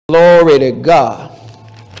Glory to God.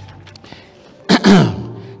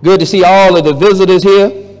 Good to see all of the visitors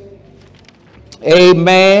here.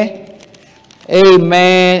 Amen.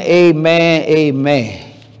 Amen. Amen.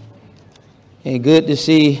 Amen. And good to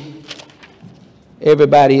see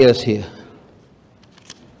everybody else here.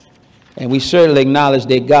 And we certainly acknowledge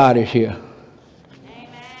that God is here.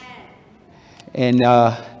 Amen.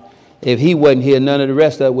 And if he wasn't here, none of the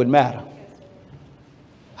rest of it would matter.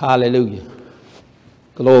 Hallelujah.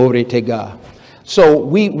 Glory to God. So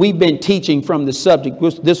we've been teaching from the subject.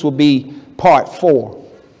 This will be part 4.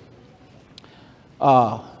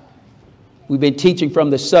 We've been teaching from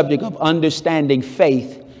the subject of understanding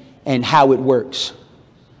faith and how it works.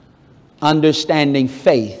 Understanding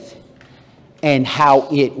faith and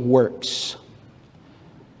how it works.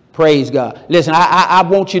 Praise God. Listen, I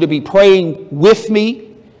want you to be praying with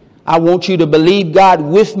me. I want you to believe God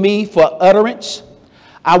with me for utterance.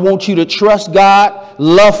 I want you to trust God,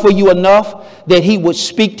 love for you enough that he would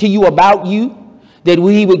speak to you about you, that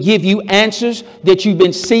he would give you answers that you've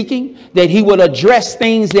been seeking, that he would address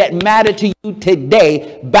things that matter to you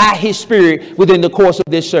today by his Spirit within the course of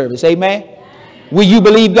this service. Amen. Will you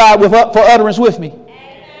believe God for utterance with me?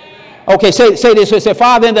 Okay, say this. Say,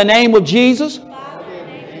 Father, in the name of Jesus,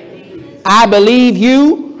 I believe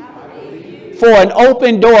you for an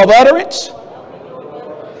open door of utterance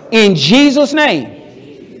in Jesus' name.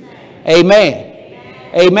 Amen.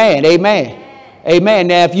 Amen. Amen. Amen.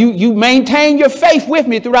 Now, if you maintain your faith with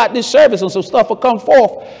me throughout this service, and some stuff will come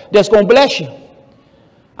forth that's going to bless you.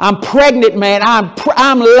 I'm pregnant, man.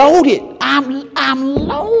 I'm loaded. I'm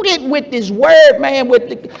loaded with this word, man.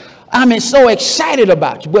 I'm so excited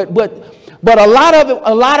about you. But a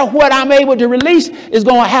lot of what I'm able to release is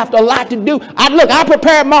going to have a lot to do. I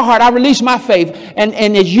prepared my heart. I released my faith, and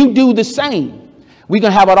as you do the same, we're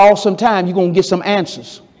going to have an awesome time. You're going to get some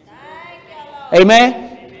answers.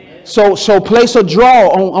 Amen. So place a draw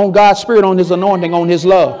on God's Spirit, on his anointing, on his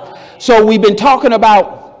love. So we've been talking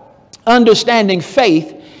about understanding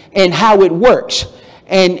faith and how it works.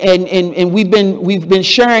 And we've been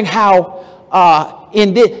sharing how how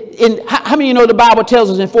many you know the Bible tells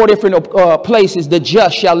us in 4 different places the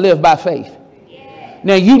just shall live by faith.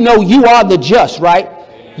 Now you know you are the just, right?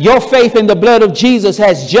 Your faith in the blood of Jesus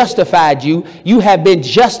has justified you. You have been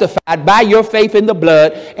justified by your faith in the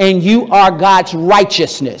blood, and you are God's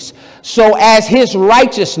righteousness. So as his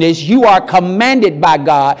righteousness, you are commanded by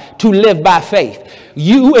God to live by faith.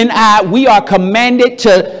 You and I, we are commanded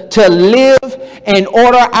to live and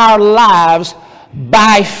order our lives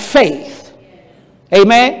by faith.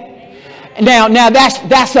 Amen. Now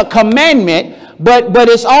that's a commandment, but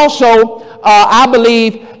it's also, I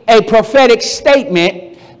believe, a prophetic statement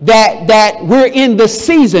that we're in the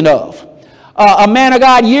season of. A man of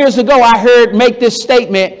God years ago I heard make this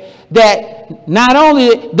statement that not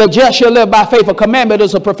only the just shall live by faith, a commandment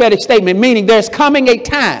is a prophetic statement, meaning there's coming a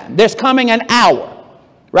time, there's coming an hour,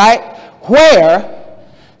 right, where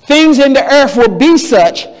things in the earth will be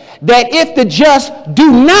such that if the just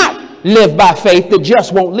do not live by faith, the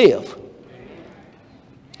just won't live.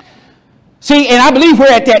 See, and I believe we're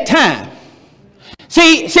at that time.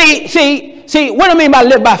 See, what do I mean by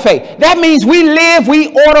live by faith? That means we live, we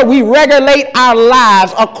order, we regulate our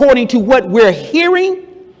lives according to what we're hearing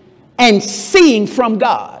and seeing from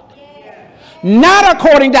God. Not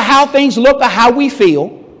according to how things look or how we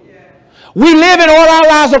feel. We live and order our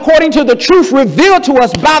lives according to the truth revealed to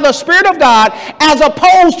us by the Spirit of God, as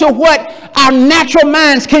opposed to what our natural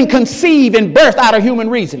minds can conceive and birth out of human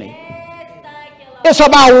reasoning. It's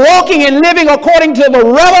about walking and living according to the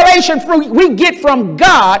revelation we get from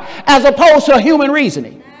God, as opposed to human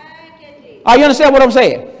reasoning. Are you understand what I'm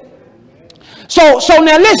saying? So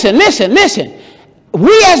now listen.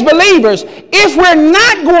 We as believers, if we're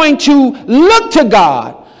not going to look to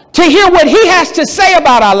God to hear what he has to say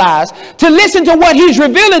about our lives, to listen to what he's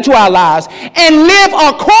revealing to our lives, and live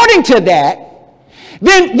according to that,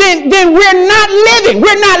 then we're not living.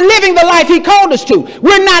 We're not living the life he called us to.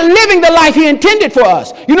 We're not living the life he intended for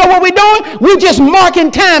us. You know what we're doing? We're just marking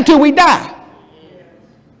time till we die.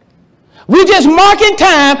 We're just marking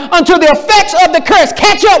time until the effects of the curse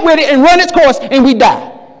catch up with it and run its course, and we die.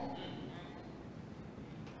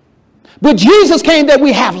 But Jesus came that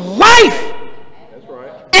we have life. That's right.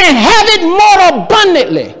 And have it more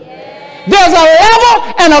abundantly. There's a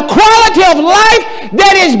level and a quality of life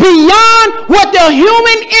that is beyond what the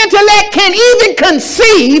human intellect can even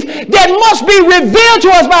conceive, that must be revealed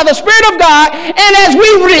to us by the Spirit of God. And as we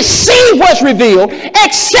receive what's revealed,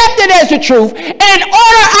 accept it as the truth, and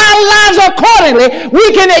order our lives accordingly, we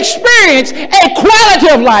can experience a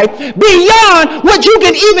quality of life beyond what you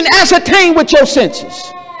can even ascertain with your senses.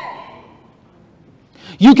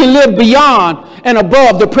 You can live beyond and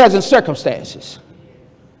above the present circumstances.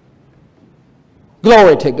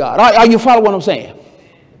 Glory to God. Are you following what I'm saying?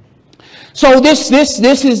 So this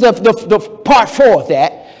is the part 4 of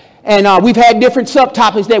that. And we've had different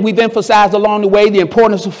subtopics that we've emphasized along the way. The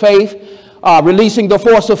importance of faith, releasing the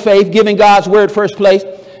force of faith, giving God's word first place.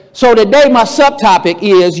 So today my subtopic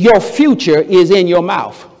is your future is in your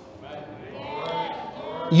mouth.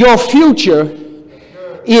 Your future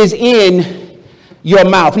is in your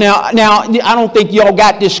mouth. Now I don't think y'all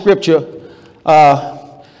got this scripture.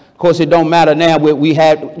 Of course, it don't matter now.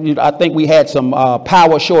 I think we had some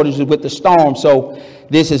power shortages with the storm, so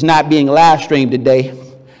this is not being live streamed today.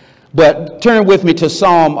 But turn with me to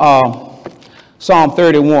Psalm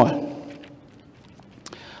 31.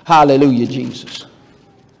 Hallelujah, Jesus.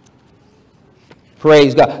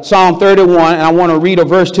 Praise God. Psalm 31, and I want to read a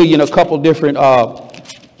verse to you in a couple different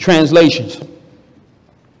translations.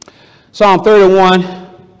 Psalm 31.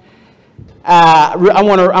 I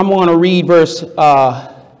want to read verse.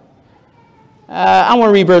 I want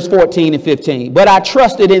to read verse 14 and 15. But I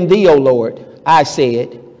trusted in thee, O Lord, I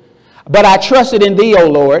said. But I trusted in thee, O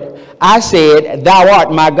Lord, I said, thou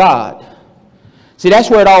art my God. See, that's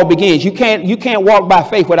where it all begins. You can't walk by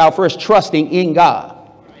faith without first trusting in God.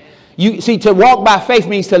 You see, to walk by faith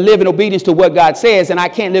means to live in obedience to what God says, and I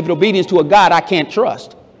can't live in obedience to a God I can't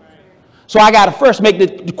trust. So I got to first make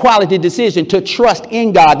the quality decision to trust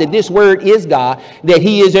in God, that this word is God, that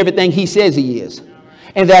he is everything he says he is,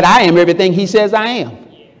 and that I am everything he says I am.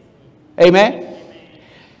 Amen.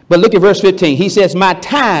 But look at verse 15. He says, my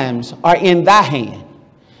times are in thy hand.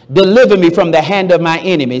 Deliver me from the hand of my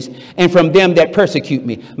enemies and from them that persecute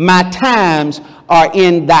me. My times are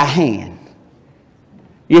in thy hand.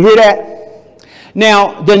 You hear that?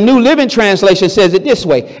 Now, the New Living Translation says it this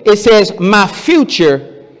way. It says, my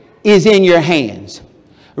future is in your hands.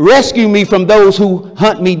 Rescue me from those who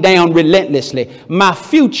hunt me down relentlessly. My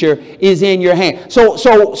future is in your hand. So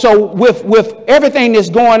with everything that's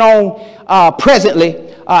going on presently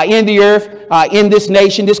in the earth, in this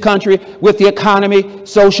nation, this country, with the economy,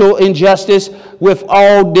 social injustice, with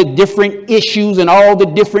all the different issues and all the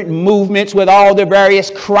different movements, with all the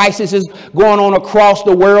various crises going on across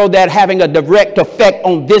the world that having a direct effect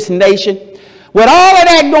on this nation. With all of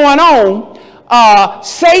that going on,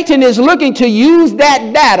 Satan is looking to use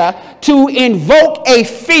that data to invoke a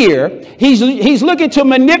fear. He's looking to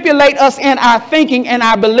manipulate us in our thinking and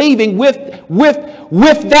our believing with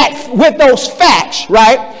those facts,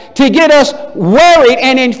 right? To get us worried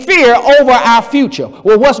and in fear over our future.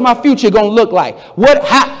 Well, what's my future going to look like?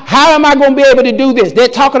 How am I going to be able to do this? They're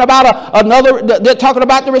talking about they're talking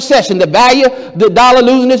about the recession, the dollar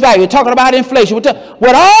losing its value. They're talking about inflation. With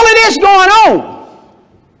all of this going on,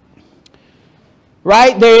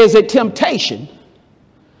 right, there is a temptation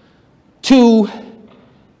to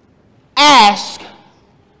ask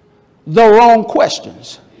the wrong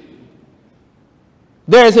questions.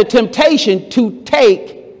 There is a temptation to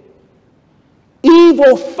take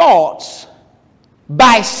evil thoughts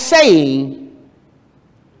by saying,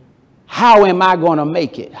 how am I going to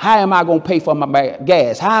make it? How am I going to pay for my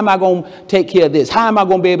gas? How am I going to take care of this? How am I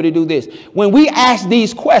going to be able to do this? When we ask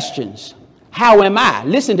these questions, how am I?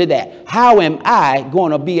 Listen to that. How am I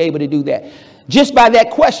going to be able to do that? Just by that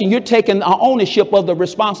question, you're taking ownership of the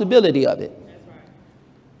responsibility of it.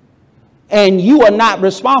 And you are not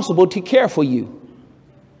responsible to care for you.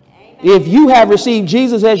 If you have received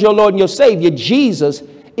Jesus as your Lord and your Savior, Jesus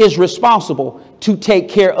is responsible to take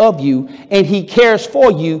care of you, and he cares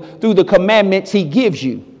for you through the commandments he gives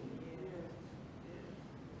you.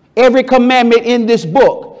 Every commandment in this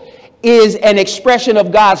book is an expression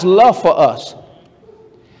of God's love for us.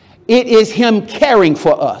 It is him caring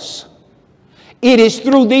for us. It is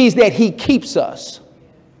through these that he keeps us.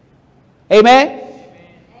 Amen.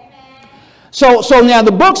 So now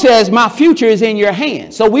the book says my future is in your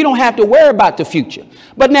hands. So we don't have to worry about the future.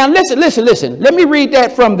 But now listen. Let me read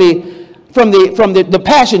that from the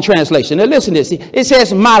Passion Translation. Now listen to this. It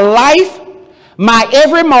says, my life, my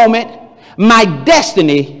every moment, my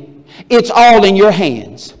destiny, it's all in your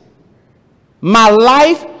hands. My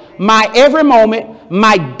life, my every moment,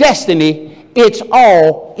 my destiny, it's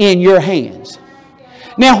all in your hands.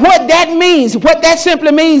 Now what that means, what that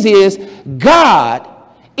simply means is God,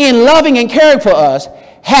 in loving and caring for us,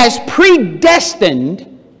 has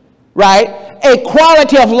predestined, right, a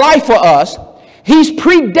quality of life for us. He's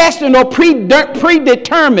predestined or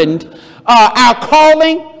predetermined our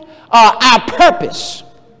calling, our purpose.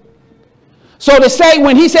 So to say,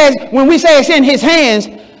 when we say it's in his hands,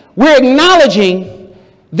 we're acknowledging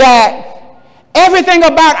that everything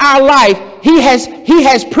about our life he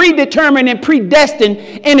has predetermined and predestined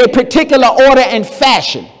in a particular order and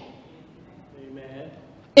fashion. Amen.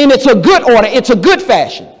 And it's a good order. It's a good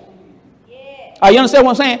fashion. Yeah. You understand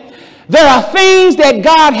what I'm saying? There are things that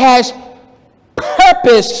God has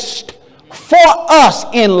purposed for us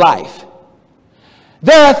in life.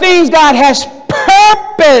 There are things God has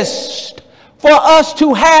purposed for us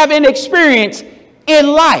to have and experience in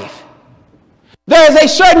life. There is a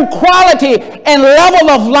certain quality and level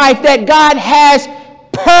of life that God has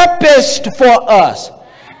purposed for us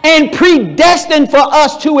and predestined for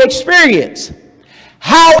us to experience.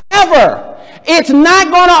 However, it's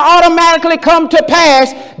not going to automatically come to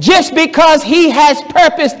pass just because he has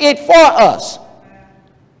purposed it for us.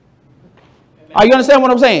 Are you understand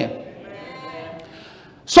what I'm saying?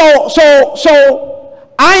 So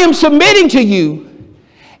I am submitting to you.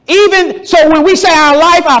 Even so, when we say our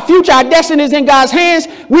life, our future, our destiny is in God's hands,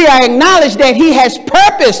 we are acknowledged that he has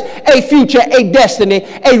purposed a future, a destiny,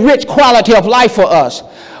 a rich quality of life for us.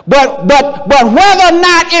 But whether or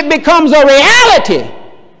not it becomes a reality,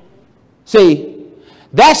 see,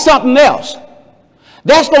 that's something else.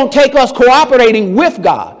 That's going to take us cooperating with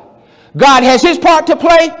God. God has his part to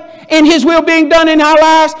play in his will being done in our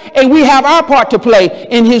lives, and we have our part to play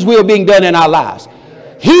in his will being done in our lives.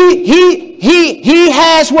 He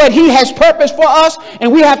has what he has purposed for us,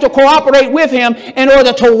 and we have to cooperate with him in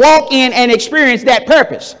order to walk in and experience that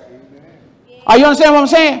purpose. Are you understand what I'm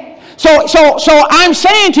saying? So I'm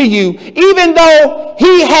saying to you, even though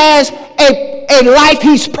he has a life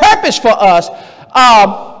he's purposed for us,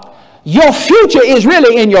 your future is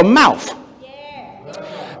really in your mouth.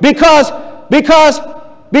 Because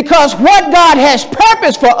what God has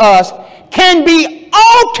purposed for us can be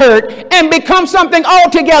altered and become something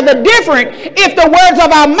altogether different if the words of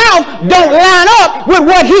our mouth don't line up with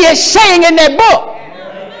what he is saying in that book.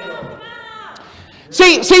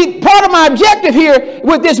 See, part of my objective here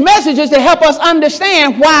with this message is to help us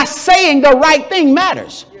understand why saying the right thing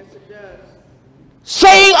matters.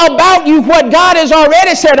 Saying about you what God has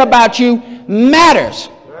already said about you matters.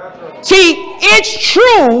 See, it's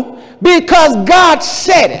true because God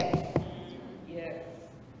said it.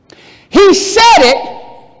 He said it,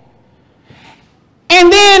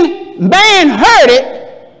 and then man heard it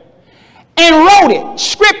and wrote it,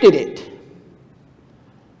 scripted it.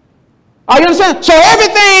 Are you understand? So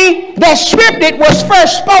everything that's scripted was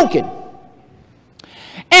first spoken.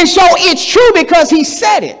 And so it's true because he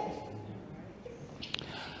said it.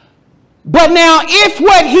 But now if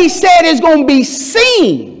what he said is going to be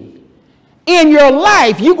seen in your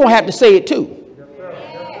life, you're going to have to say it too.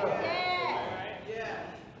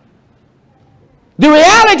 The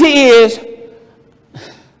reality is,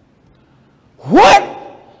 what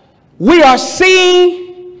we are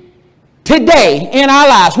seeing today in our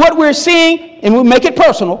lives, what we're seeing, and we'll make it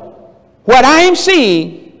personal, what I am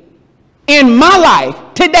seeing in my life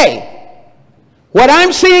today, what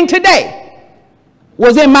I'm seeing today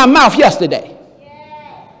was in my mouth yesterday.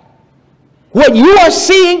 What you are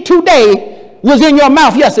seeing today was in your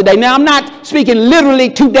mouth yesterday. Now, I'm not speaking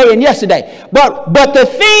literally today and yesterday, but the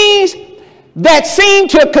things that seem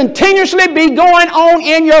to continuously be going on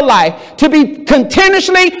in your life, to be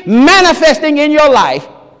continuously manifesting in your life,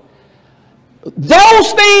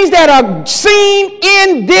 those things that are seen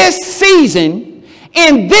in this season,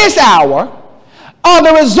 in this hour, are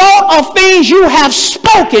the result of things you have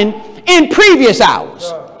spoken in previous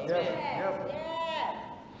hours.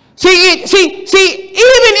 See,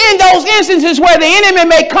 even in those instances where the enemy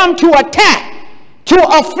may come to attack, to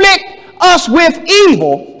afflict us with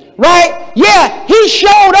evil, right? Yeah, he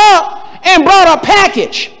showed up and brought a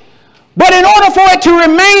package. But in order for it to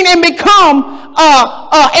remain and become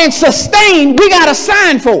and sustain, we got to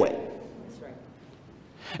sign for it.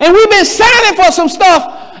 And we've been signing for some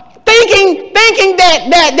stuff thinking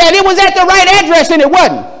that it was at the right address, and it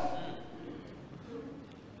wasn't.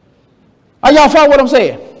 Are y'all following what I'm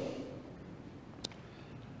saying?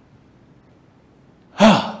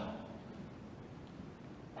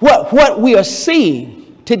 What we are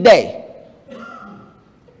seeing today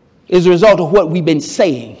is a result of what we've been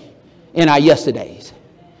saying in our yesterdays.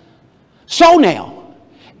 So now,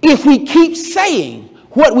 if we keep saying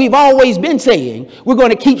what we've always been saying, we're going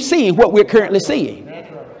to keep seeing what we're currently seeing.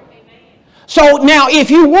 So now, if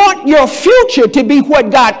you want your future to be what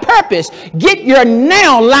God purposed, get your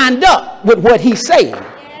now lined up with what he's saying.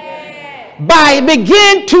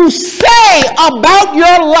 Begin to say about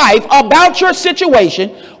your life, about your situation,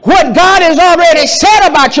 what God has already said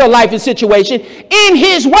about your life and situation in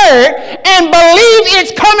his word, and believe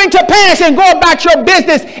it's coming to pass, and go about your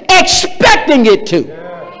business expecting it to.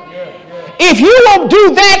 If you will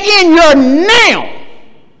do that in your now,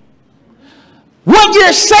 What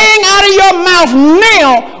you're saying out of your mouth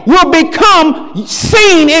now will become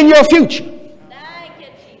seen in your future.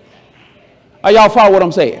 Are y'all follow what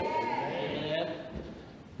I'm saying?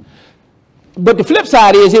 But the flip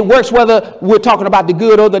side is it works whether we're talking about the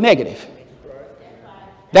good or the negative.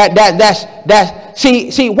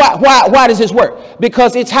 See why does this work?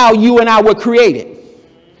 Because it's how you and I were created.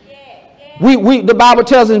 The Bible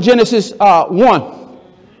tells in Genesis 1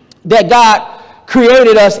 that God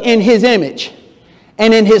created us in his image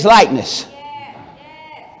and in his likeness.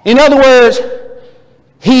 In other words,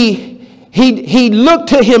 he looked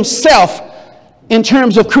to himself in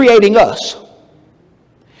terms of creating us.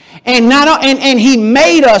 And he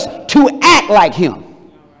made us to act like him.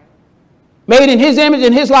 Made in his image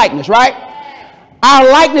and his likeness, right? Our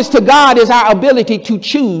likeness to God is our ability to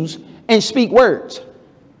choose and speak words.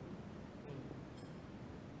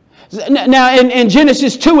 Now, in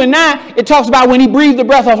Genesis 2 and 9, it talks about when he breathed the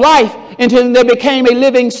breath of life into them, they became a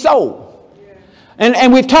living soul.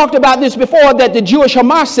 And we've talked about this before, that the Jewish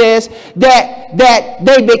Hamas says that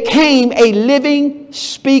they became a living,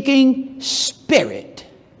 speaking spirit,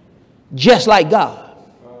 just like God.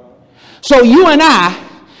 So you and I,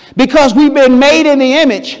 because we've been made in the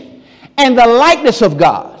image and the likeness of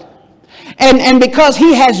God, and because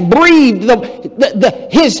he has breathed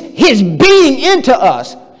his being into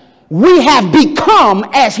us, we have become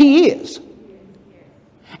as he is.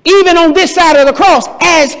 Even on this side of the cross,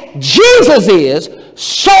 as Jesus is,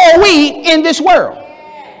 so are we in this world.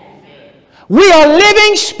 We are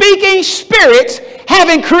living, speaking spirits,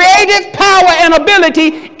 having creative power and ability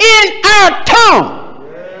in our tongue.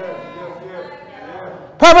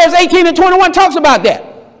 Proverbs 18 and 21 talks about that.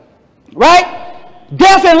 Right?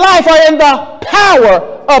 Death and life are in the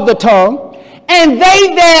power of the tongue. And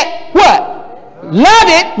they that, what? Love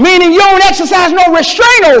it, meaning you don't exercise no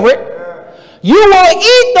restraint over it. You will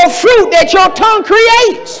eat the fruit that your tongue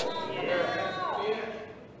creates.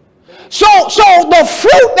 So the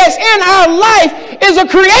fruit that's in our life is a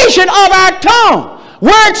creation of our tongue.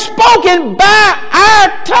 Words spoken by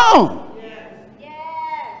our tongue.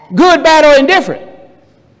 Good, bad, or indifferent.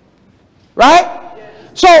 Right?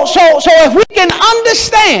 So if we can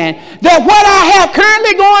understand that what I have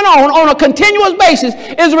currently going on a continuous basis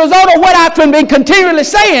is a result of what I've been continually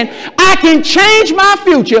saying, I can change my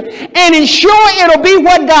future and ensure it'll be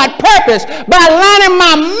what God purposed by lining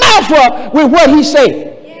my mouth up with what he said.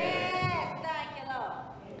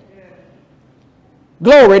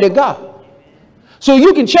 Glory to God. So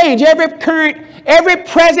you can change every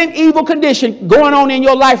present evil condition going on in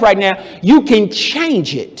your life right now. You can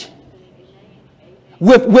change it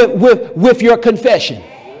with your confession.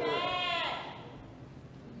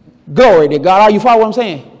 Glory to God. Are you following what I'm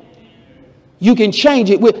saying? You can change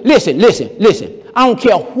it with, listen. I don't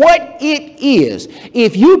care what it is.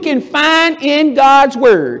 If you can find in God's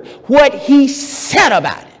word what he said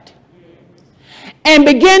about it, and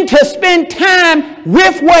begin to spend time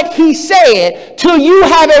with what he said till you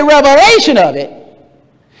have a revelation of it,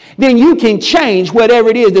 then you can change whatever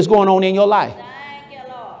it is that's going on in your life. Thank you,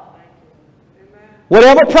 Lord.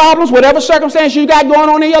 Whatever problems, whatever circumstances you got going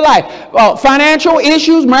on in your life, financial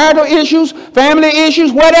issues, marital issues, family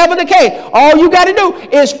issues, whatever the case, all you got to do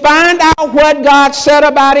is find out what God said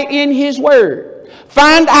about it in his word.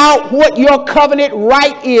 Find out what your covenant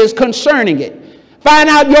right is concerning it. Find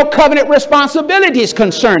out your covenant responsibilities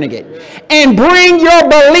concerning it. And bring your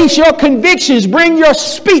beliefs, your convictions, bring your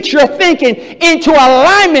speech, your thinking into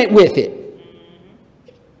alignment with it.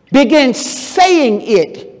 Begin saying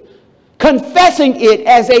it, confessing it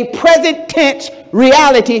as a present tense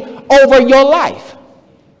reality over your life.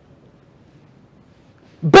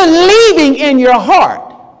 Believing in your heart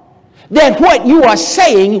that what you are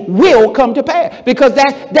saying will come to pass, because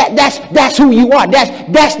that's who you are.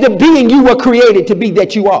 That's the being you were created to be,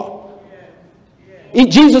 that you are.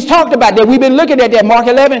 Jesus talked about that. We've been looking at that. Mark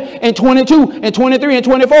 11 and 22 and 23 and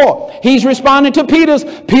 24. He's responding to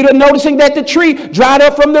Peter noticing that the tree dried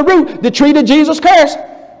up from the root, the tree that Jesus cursed.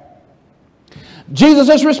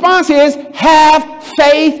 Jesus' response is, have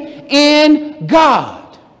faith in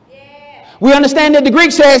God. We understand that the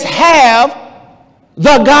Greek says have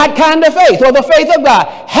the God kind of faith, or the faith of God.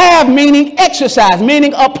 Have meaning exercise,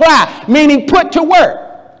 meaning apply, meaning put to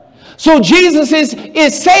work. So Jesus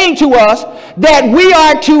is saying to us that we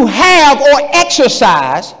are to have or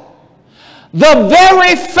exercise the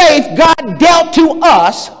very faith God dealt to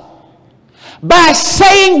us by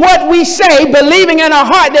saying what we say, believing in our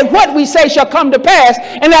heart that what we say shall come to pass,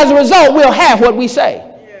 and as a result we'll have what we say.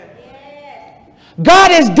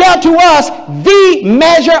 God has dealt to us the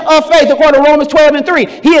measure of faith, according to Romans 12:3.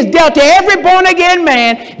 He has dealt to every born-again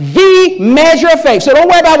man the measure of faith. So don't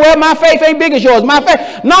worry about, well, my faith ain't big as yours. My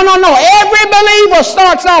faith. No. Every believer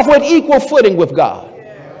starts off with equal footing with God.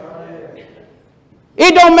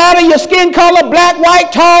 It don't matter your skin color, black,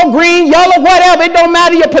 white, tall, green, yellow, whatever. It don't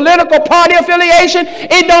matter your political party affiliation.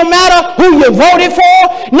 It don't matter who you voted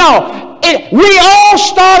for. No, we all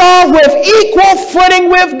start off with equal footing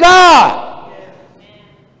with God.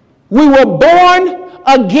 We were born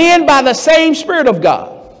again by the same Spirit of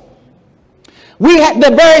God.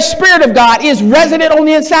 The very Spirit of God is resident on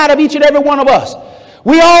the inside of each and every one of us.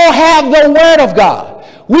 We all have the Word of God.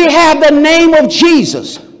 We have the name of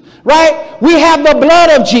Jesus. Right? We have the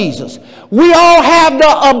blood of Jesus. We all have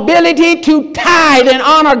the ability to tithe and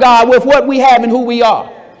honor God with what we have and who we are.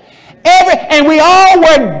 And we all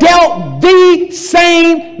were dealt the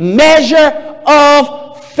same measure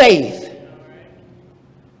of faith.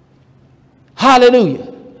 Hallelujah.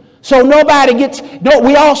 So we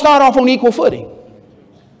all start off on equal footing.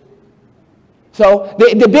 So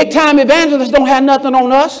the big time evangelists don't have nothing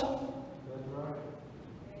on us.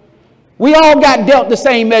 We all got dealt the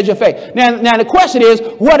same measure of faith. Now the question is,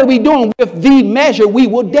 what are we doing with the measure we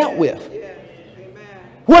were dealt with?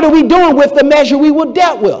 What are we doing with the measure we were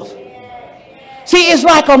dealt with? See, it's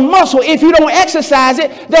like a muscle. If you don't exercise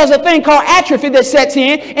it, there's a thing called atrophy that sets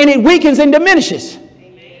in, and it weakens and diminishes.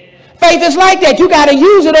 Faith is like that. You got to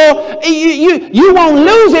use it, or you won't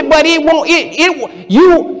lose it, but it won't.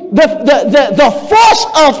 The force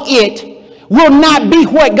of it will not be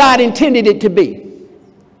what God intended it to be.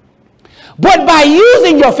 But by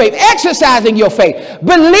using your faith, exercising your faith,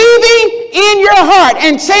 believing in your heart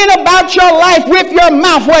and saying about your life with your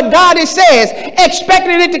mouth what God says,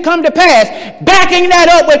 expecting it to come to pass, backing that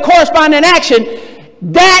up with corresponding action,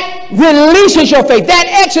 that releases your faith. That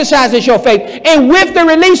exercises your faith. And with the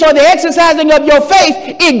release or the exercising of your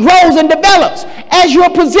faith, it grows and develops. As you're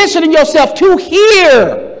positioning yourself to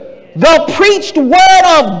hear the preached word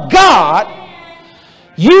of God,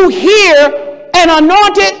 you hear an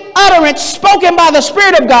anointed utterance spoken by the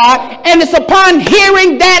Spirit of God, and it's upon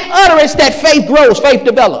hearing that utterance that faith grows, faith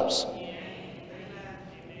develops.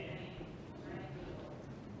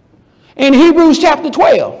 In Hebrews chapter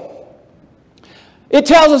 12, it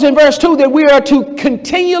tells us in verse 2 that we are to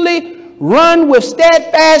continually run with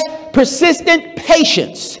steadfast, persistent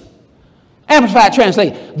patience. Amplified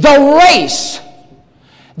translation. The race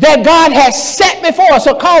that God has set before us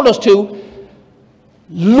or called us to,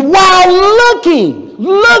 while looking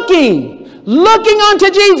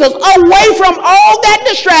unto Jesus, away from all that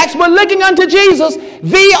distracts, but looking unto Jesus,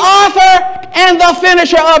 the author and the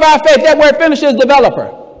finisher of our faith. That word finisher is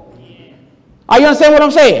developer. Are you understand what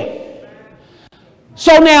I'm saying?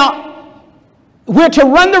 So now, we're to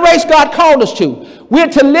run the race God called us to. We're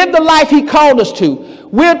to live the life He called us to.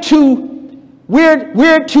 We're to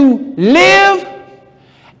live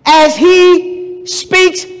as He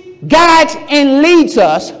speaks, guides, and leads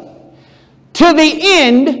us to the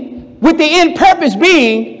end, with the end purpose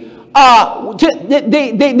being,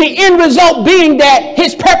 the end result being that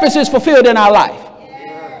His purpose is fulfilled in our life.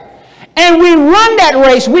 And we run that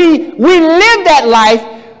race, we live that life,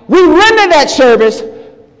 we render that service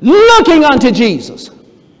looking unto Jesus.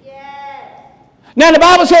 Now the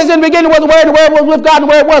Bible says in the beginning was the Word was with God,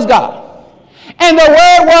 and the Word was God. And the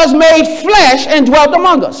Word was made flesh and dwelt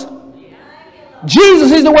among us.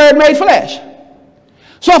 Jesus is the Word made flesh.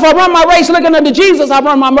 So if I run my race looking unto Jesus, I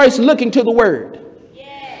run my race looking to the Word.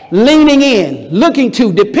 Leaning in, looking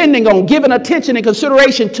to, depending on, giving attention and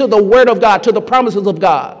consideration to the Word of God, to the promises of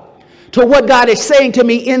God, to what God is saying to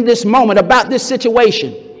me in this moment about this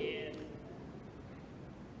situation.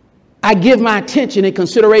 I give my attention and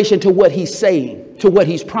consideration to what He's saying, to what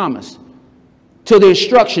He's promised, to the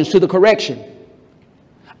instructions, to the correction.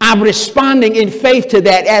 I'm responding in faith to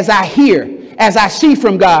that as I hear, as I see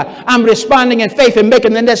from God. I'm responding in faith and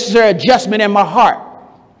making the necessary adjustment in my heart,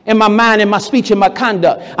 in my mind, in my speech, in my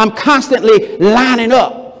conduct. I'm constantly lining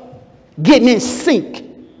up, getting in sync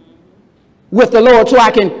with the Lord so I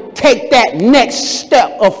can take that next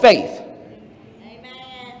step of faith. Amen.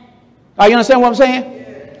 Are you understand what I'm saying?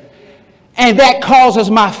 And that causes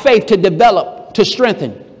my faith to develop, to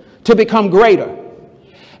strengthen, to become greater.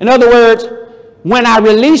 In other words, when I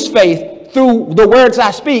release faith through the words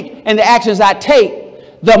I speak and the actions I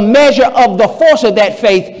take, the measure of the force of that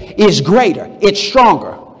faith is greater. It's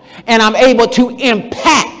stronger. And I'm able to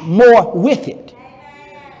impact more with it.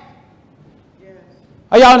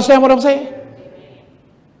 Are y'all understand what I'm saying?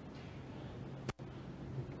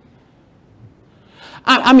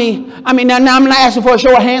 I mean, now I'm not asking for a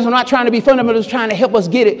show of hands. I'm not trying to be fundamentalist, trying to help us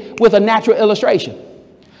get it with a natural illustration.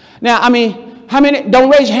 Now, I mean, how many, don't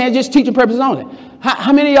raise your hand, just teaching purposes only.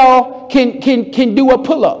 How many of y'all can do a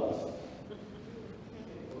pull-up?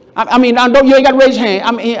 I mean, you ain't got to raise your hand.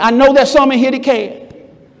 I mean, I know there's some in here that can.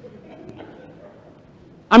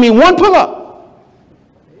 I mean, one pull-up.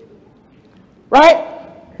 Right?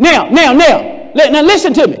 Now,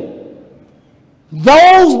 listen to me.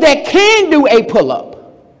 Those that can do a pull-up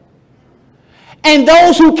and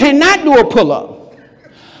those who cannot do a pull-up,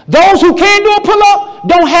 those who can do a pull-up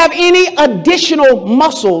don't have any additional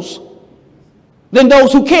muscles than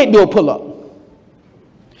those who can't do a pull-up.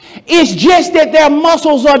 It's just that their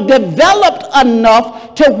muscles are developed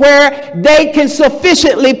enough to where they can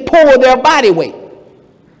sufficiently pull their body weight.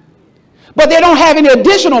 But they don't have any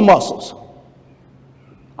additional muscles.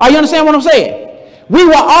 Are you understand what I'm saying? We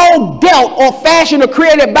were all dealt or fashioned or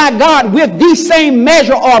created by God with the same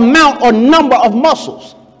measure or amount or number of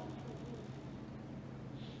muscles.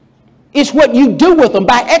 It's what you do with them.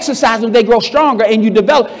 By exercising, they grow stronger and you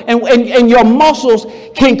develop, and your muscles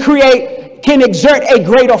can exert a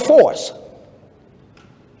greater force.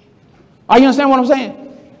 Are you understand what I'm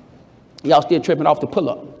saying? Y'all still tripping off the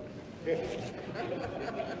pull-up.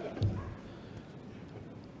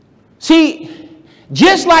 See,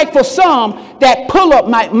 just like for some, that pull-up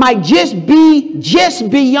might just be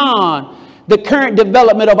beyond the current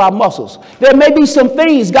development of our muscles. There may be some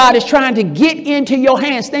things God is trying to get into your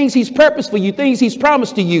hands, things he's purposed for you, things he's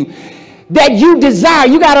promised to you, that you desire.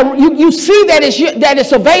 You see that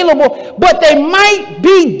it's available, but they might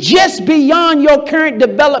be just beyond your current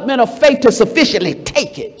development of faith to sufficiently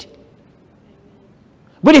take it.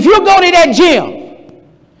 But if you go to that gym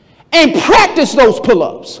and practice those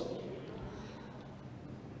pull-ups,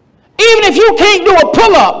 even if you can't do a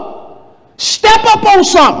pull-up, step up on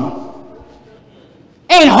something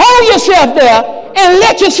and hold yourself there and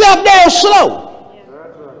let yourself down slow.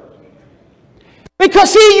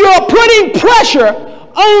 Because see, you're putting pressure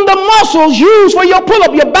on the muscles used for your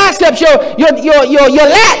pull-up, your biceps, your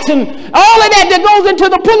lats, and all of that goes into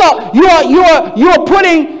the pull-up.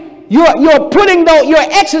 You're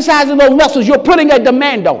exercising those muscles. You're putting a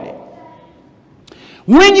demand on it.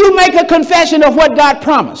 When you make a confession of what God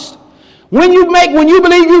promised, when you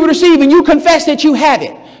believe you receive and you confess that you have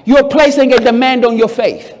it, you're placing a demand on your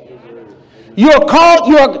faith. You're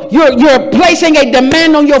placing a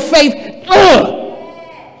demand on your faith.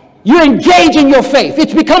 You're engaging your faith.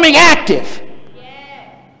 It's becoming active.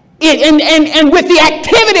 And with the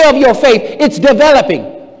activity of your faith, it's developing.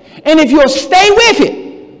 And if you'll stay with it,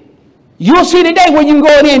 you'll see the day when you can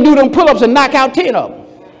go in there and do them pull-ups and knock out 10 of them.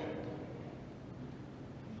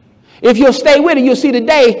 If you'll stay with it, you'll see the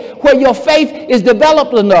day where your faith is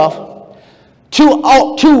developed enough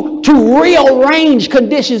to rearrange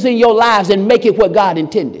conditions in your lives and make it what God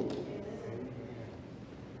intended.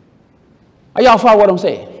 Are y'all follow what I'm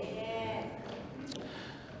saying?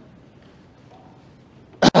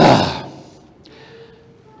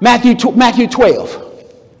 Matthew 12.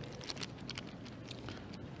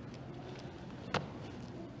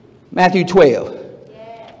 Matthew 12.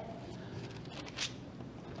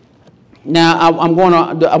 Now,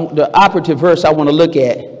 the operative verse I want to look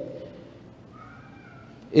at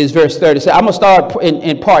is verse 30. So I'm going to start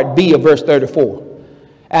in part B of verse 34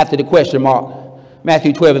 after the question mark.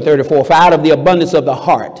 Matthew 12 and 34. For out of the abundance of the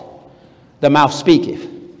heart, the mouth speaketh.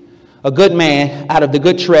 A good man out of the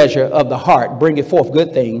good treasure of the heart bringeth forth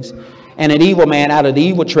good things, and an evil man out of the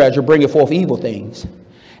evil treasure bringeth forth evil things.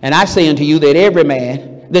 And I say unto you that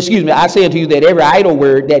I say unto you that every idle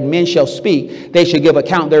word that men shall speak, they shall give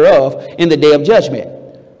account thereof in the day of judgment.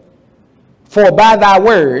 For by thy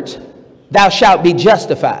words thou shalt be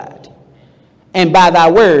justified, and by thy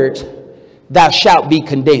words thou shalt be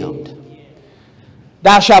condemned.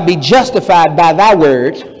 Thou shalt be justified by thy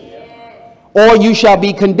words, or you shall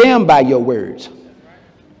be condemned by your words.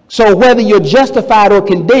 So whether you're justified or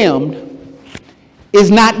condemned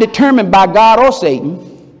is not determined by God or Satan,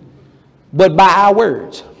 but by our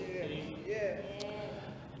words.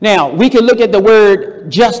 Now, we can look at the word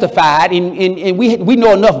justified, and we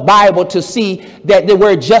know enough Bible to see that the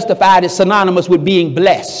word justified is synonymous with being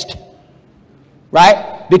blessed.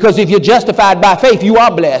 Right? Because if you're justified by faith, you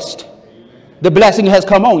are blessed. The blessing has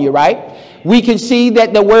come on you, right? We can see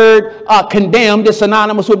that the word condemned is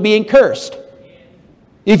synonymous with being cursed.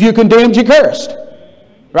 If you're condemned, you're cursed.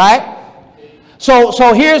 Right? So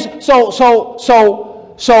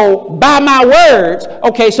by my words,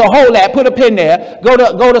 okay, so hold that, put a pin there. Go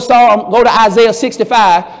to Isaiah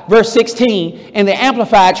 65, verse 16 in the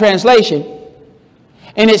Amplified translation.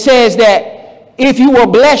 And it says that if you will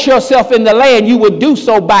bless yourself in the land, you will do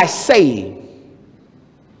so by saying.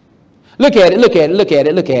 Look at it, look at it, look at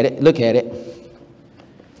it, look at it, look at it.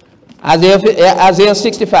 Isaiah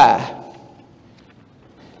 65.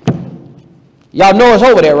 Y'all know it's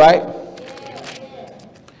over there, right?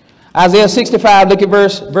 Isaiah 65, look at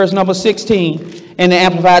verse number 16 in the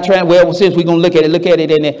Amplified Translation. Well, since we're going to look at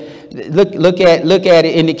it in the look at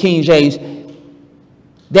it in the King James.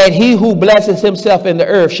 That he who blesses himself in the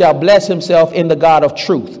earth shall bless himself in the God of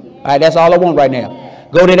truth. All right, that's all I want right now.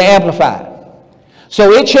 Go to the Amplified.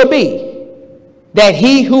 So it shall be that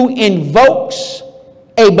he who invokes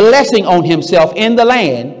a blessing on himself in the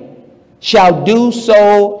land shall do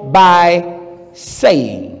so by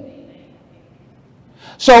saying.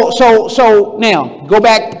 So now go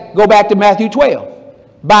back to Matthew 12.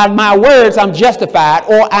 By my words I'm justified,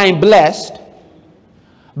 or I am blessed.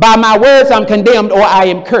 By my words I'm condemned, or I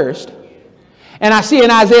am cursed. And I see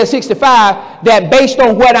in Isaiah 65 that based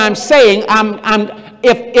on what I'm saying,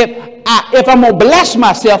 if I'm going to bless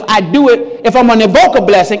myself, I do it. If I'm going to invoke a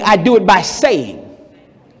blessing, I do it by saying.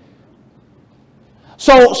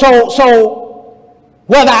 So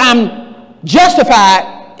whether I'm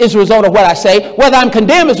justified is a result of what I say. Whether I'm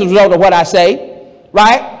condemned is a result of what I say.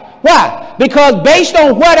 Right? Why? Because based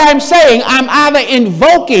on what I'm saying, I'm either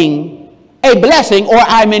invoking a blessing or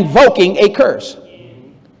I'm invoking a curse.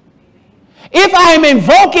 If I am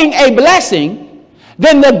invoking a blessing,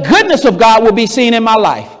 then the goodness of God will be seen in my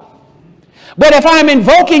life. But if I'm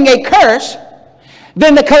invoking a curse,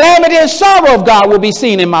 then the calamity and sorrow of God will be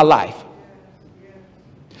seen in my life.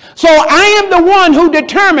 So I am the one who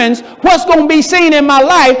determines what's going to be seen in my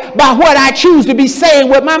life by what I choose to be saying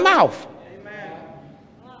with my mouth.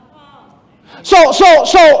 So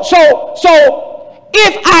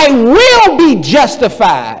if I will be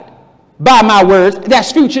justified by my words,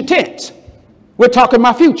 that's future tense. We're talking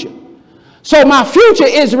my future. So my future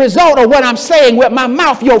is a result of what I'm saying with my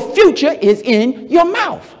mouth. Your future is in your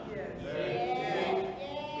mouth.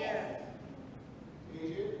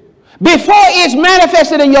 Before it's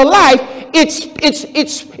manifested in your life, it's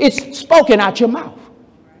spoken out your mouth.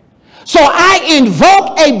 So I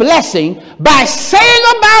invoke a blessing by saying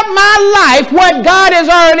about my life what God has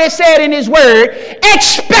already said in his word,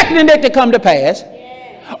 expecting it to come to pass. Or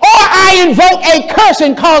I invoke a curse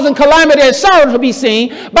and causing calamity and sorrow to be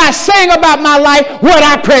seen by saying about my life what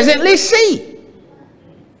I presently see.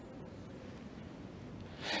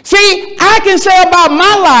 See, I can say about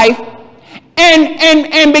my life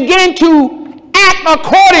and begin to act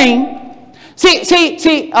according. See,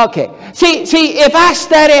 if I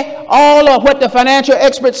study all of what the financial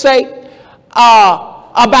experts say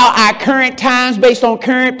about our current times based on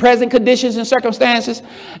current present conditions and circumstances,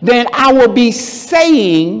 then I will be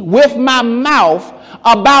saying with my mouth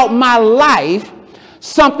about my life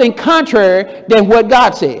something contrary than what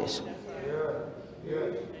God says.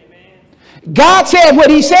 God said what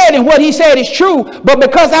he said, and what he said is true, but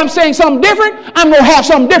because I'm saying something different, I'm going to have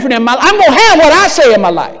something different in my life. I'm going to have what I say in my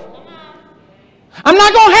life. I'm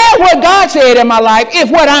not going to have what God said in my life if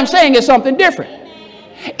what I'm saying is something different.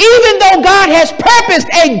 Even though God has purposed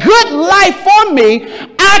a good life for me,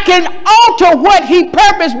 I can alter what he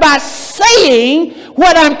purposed by saying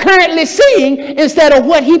what I'm currently seeing instead of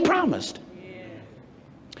what he promised.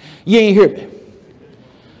 You ain't hear me.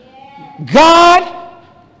 God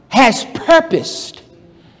has purposed,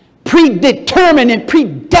 predetermined, and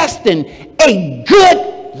predestined a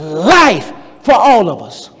good life for all of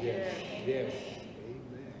us.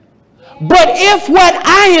 But if what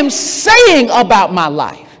I am saying about my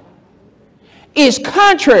life is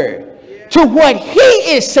contrary to what he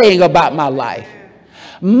is saying about my life,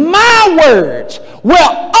 my words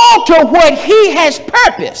will alter what he has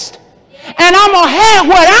purposed. And I'm going to have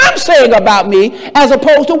what I'm saying about me as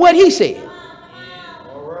opposed to what he said.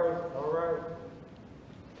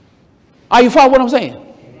 Are you following what I'm saying?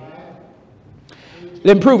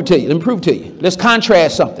 Let me prove it to you. Let me prove it to you. Let's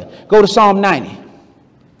contrast something. Go to Psalm 90.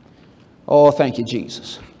 Oh, thank you,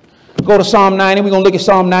 Jesus. Go to Psalm 90. We're going to look at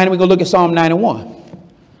Psalm 90. We're going to look at Psalm 91.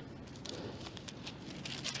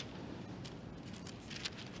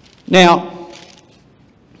 Now,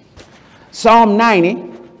 Psalm 90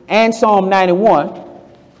 and Psalm 91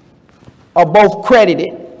 are both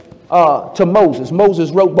credited to Moses.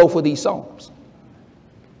 Moses wrote both of these psalms.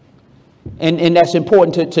 And that's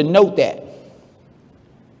important to note that.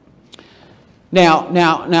 Now,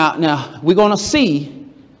 we're going to see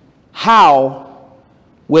how,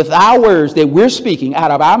 with our words that we're speaking out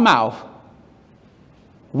of our mouth,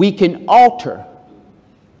 we can alter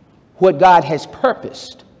what God has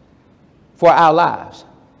purposed for our lives.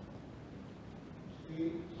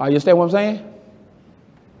 Are you understand what I'm saying?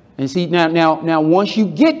 And see, now, once you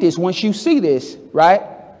get this, once you see this, right,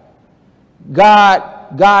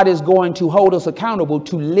 God is going to hold us accountable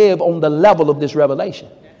to live on the level of this revelation.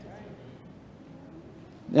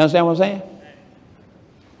 You understand what I'm saying?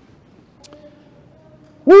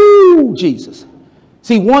 Woo, Jesus.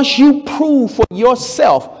 See, once you prove for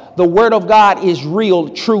yourself the word of God is real,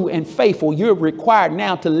 true, and faithful, you're required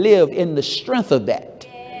now to live in the strength of that.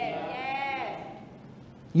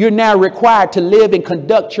 You're now required to live and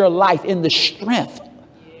conduct your life in the strength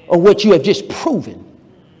of what you have just proven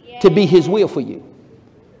to be his will for you.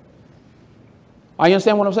 Are you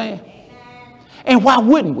understand what I'm saying? And why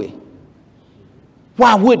wouldn't we?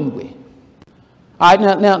 Why wouldn't we? All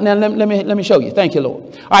right, now let me show you. Thank you,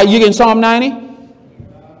 Lord. All right, you get in Psalm 90?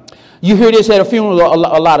 You hear this at a funeral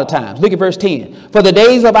a lot of times. Look at verse 10. For the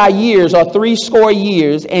days of our years are 70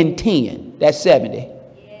 years and 10. That's 70.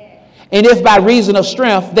 And if by reason of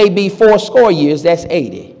strength they be 80 years, that's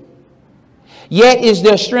 80. Yet is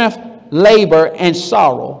their strength labor and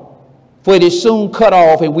sorrow, for it is soon cut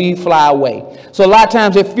off and we fly away. So a lot of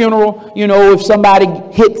times at funeral, you know, if somebody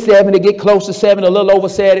hit 70, get close to 70, a little over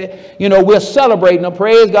 70, you know, we're celebrating them.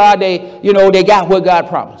 Praise God, they got what God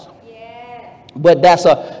promised. Yeah. But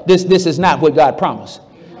this is not what God promised.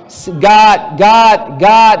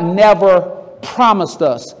 God never promised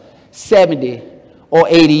us 70 or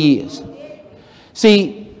 80 years.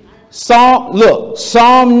 See, Psalm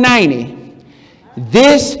 90,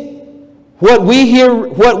 what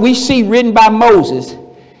we see written by Moses,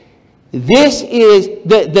 this is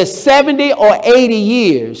the 70 or 80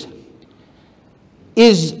 years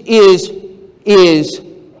is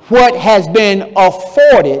what has been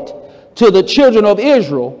afforded to the children of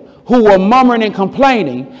Israel who were murmuring and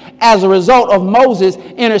complaining as a result of Moses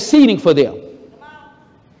interceding for them.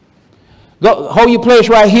 Go, hold your place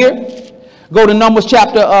right here. Go to Numbers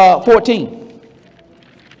chapter 14.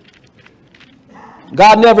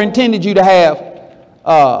 God never intended you to have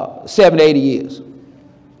 70, 80 years.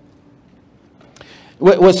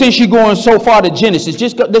 Well, since you're going so far to Genesis,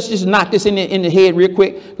 let's just knock this in the head real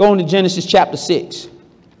quick. Go on to Genesis chapter 6.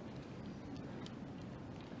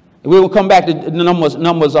 We will come back to Numbers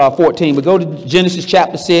 14, but go to Genesis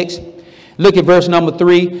chapter 6. Look at verse number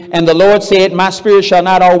 3. And the Lord said, my spirit shall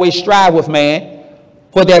not always strive with man,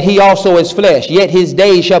 for that he also is flesh. Yet his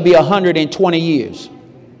days shall be 120 years.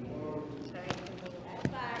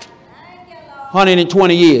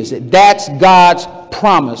 120 years. That's God's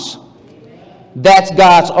promise. That's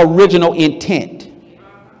God's original intent.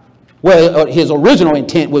 Well, his original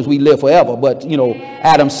intent was we live forever, but, you know,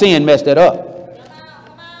 Adam's sin messed that up.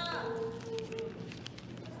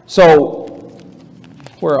 So,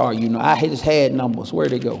 where are you now? I just had Numbers.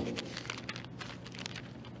 Where'd they go?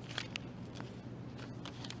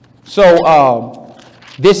 So,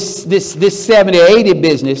 this 70, 80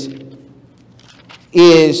 business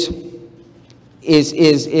is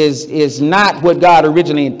not what God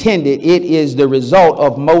originally intended. It is the result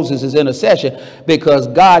of Moses' intercession, because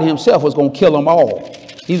God himself was going to kill them all.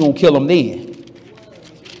 He's going to kill them then.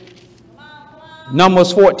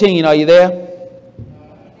 Numbers 14, are you there?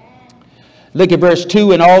 Look at verse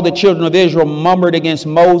 2. And all the children of Israel murmured against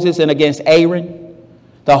Moses and against Aaron.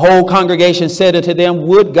 The whole congregation said unto them,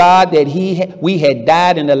 would God that we had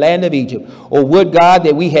died in the land of Egypt, or would God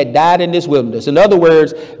that we had died in this wilderness. In other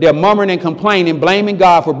words, they're murmuring and complaining, blaming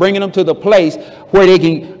God for bringing them to the place where they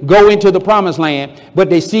can go into the promised land.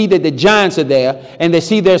 But they see that the giants are there, and they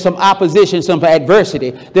see there's some opposition, some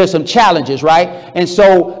adversity. There's some challenges, right? And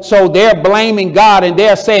so they're blaming God, and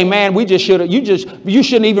they're saying, man, you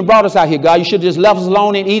shouldn't even brought us out here, God. You should have just left us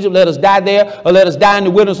alone in Egypt, let us die there, or let us die in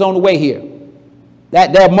the wilderness on the way here.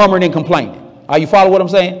 That they're murmuring and complaining. Are you following what I'm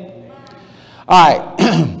saying? All right.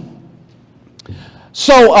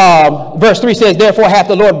 So verse 3 says, therefore hath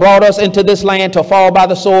the Lord brought us into this land to fall by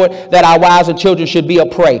the sword, that our wives and children should be a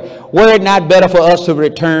prey. Were it not better for us to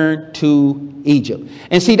return to Egypt?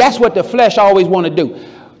 And see, that's what the flesh always want to do.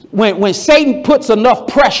 When Satan puts enough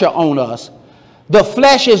pressure on us, the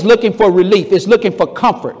flesh is looking for relief. It's looking for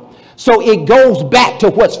comfort. So it goes back to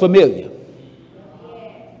what's familiar.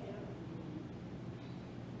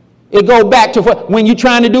 It goes back to when you're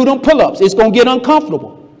trying to do them pull-ups. It's going to get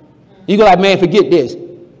uncomfortable. You go like, man, forget this.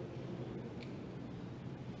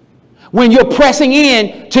 When you're pressing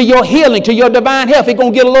in to your healing, to your divine health, it's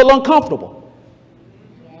going to get a little uncomfortable.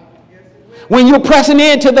 When you're pressing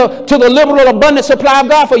in to the liberal abundant supply of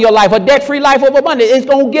God for your life, a debt-free life of abundance, it's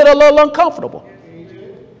going to get a little uncomfortable.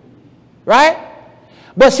 Right?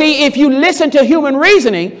 But see, if you listen to human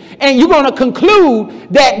reasoning and you're going to conclude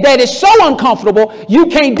that it's so uncomfortable, you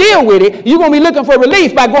can't deal with it, you're going to be looking for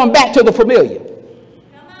relief by going back to the familiar.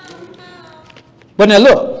 But now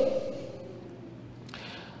look,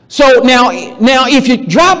 So now if you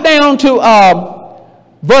drop down to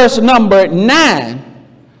verse number 9,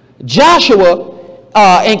 Joshua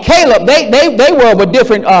and Caleb, they were of a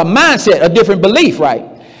different mindset, a different belief, right?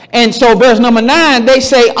 And so verse number 9, they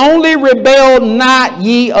say, only rebel not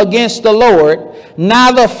ye against the Lord,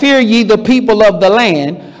 neither fear ye the people of the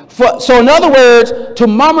land. So in other words, to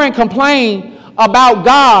murmur and complain about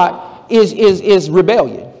God is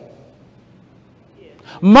rebellion.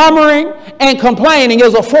 Murmuring and complaining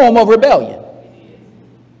is a form of rebellion.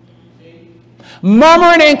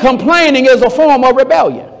 Murmuring and complaining is a form of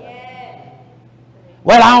rebellion.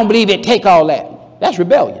 Well, I don't believe it. Take all that. That's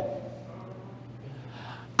rebellion.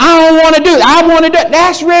 I don't want to do it. I want to do it.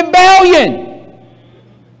 That's rebellion.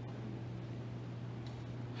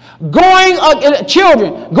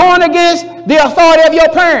 Children, going against the authority of your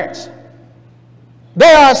parents.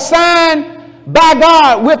 They are assigned by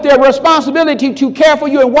God with their responsibility to care for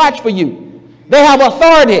you and watch for you. They have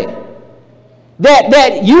authority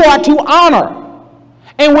that you are to honor.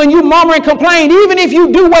 And when you murmur and complain, even if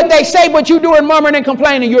you do what they say, but you do it murmuring and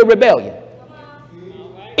complaining, you're a rebellion.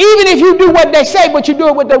 Even if you do what they say, but you do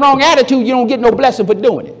it with the wrong attitude, you don't get no blessing for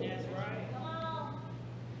doing it.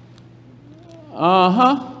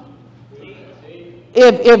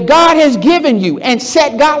 If God has given you and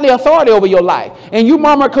set godly authority over your life, and you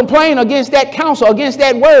murmur and complain against that counsel, against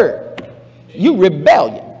that word, you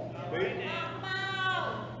rebellion.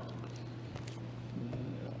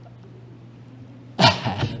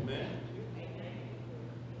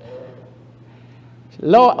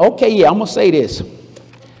 Lord, okay, yeah, I'm going to say this.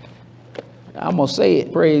 I'm going to say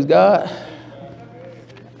it, praise God.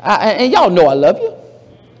 And y'all know I love you.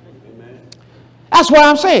 That's why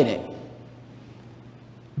I'm saying it.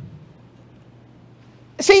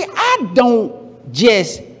 See, I don't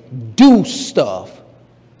just do stuff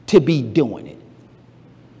to be doing it.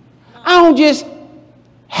 I don't just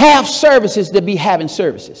have services to be having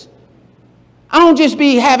services. I don't just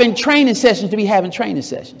be having training sessions to be having training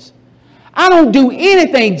sessions. I don't do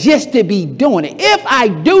anything just to be doing it. If I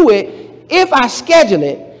do it, if I schedule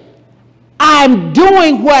it, I'm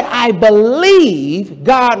doing what I believe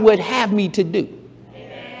God would have me to do.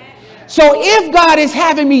 So if God is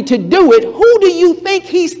having me to do it, who do you think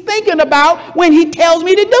he's thinking about when he tells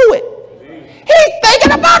me to do it? He's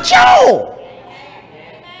thinking about you.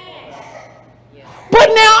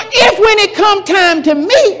 But now if when it come time to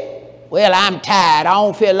me, well, I'm tired. I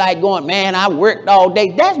don't feel like going. Man, I worked all day.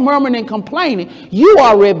 That's murmuring and complaining. You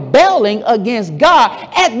are rebelling against God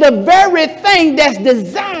at the very thing that's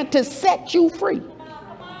designed to set you free.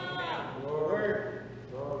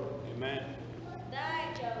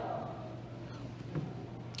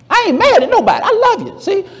 I ain't mad at nobody. I love you.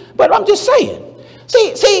 See, but I'm just saying.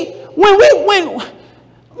 See, when we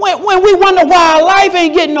wonder why our life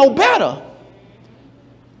ain't getting no better,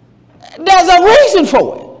 there's a reason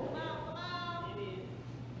for it.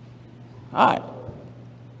 All right.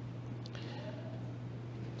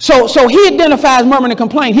 So he identifies murmuring and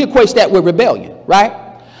complaining. He equates that with rebellion, right?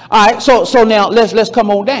 All right. So now let's come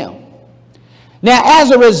on down. Now,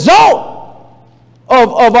 as a result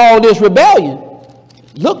of all this rebellion,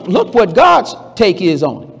 look what God's take is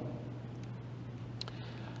on it.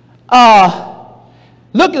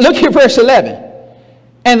 Look at verse 11.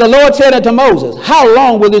 And the Lord said unto Moses, how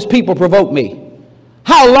long will this people provoke me?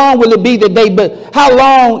 How long will it be how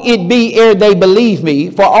long it be ere they believe me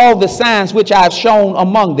for all the signs which I have shown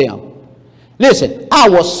among them? Listen, I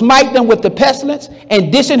will smite them with the pestilence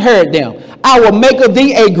and disinherit them. I will make of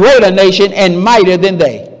thee a greater nation and mightier than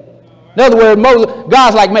they. In other words,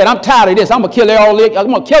 God's like, man, I'm tired of this. I'm going to kill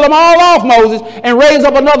them all off, Moses, and raise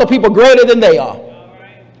up another people greater than they are.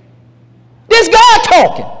 This God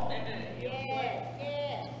talking.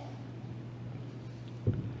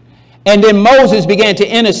 And then Moses began to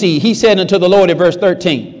intercede. He said unto the Lord in verse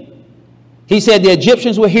 13. He said the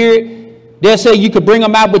Egyptians will hear it. They'll say you could bring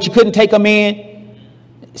them out, but you couldn't take them in.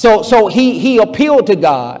 So he appealed to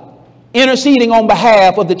God, interceding on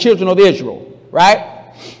behalf of the children of Israel.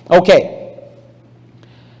 Right? Okay.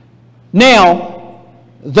 Now,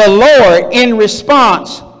 the Lord, in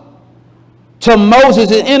response to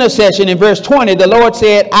Moses' intercession in verse 20, the Lord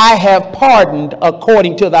said, I have pardoned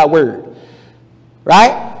according to thy word.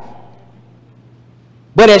 Right?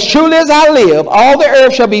 But as truly as I live, all the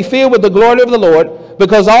earth shall be filled with the glory of the Lord,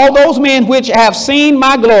 because all those men which have seen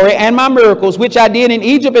my glory and my miracles, which I did in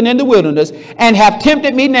Egypt and in the wilderness, and have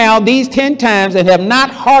tempted me now these 10 times, and have not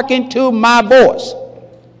hearkened to my voice.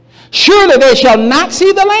 Surely they shall not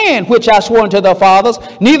see the land which I swore unto their fathers,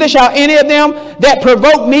 neither shall any of them that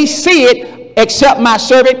provoke me see it, except my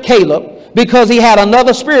servant Caleb. because he had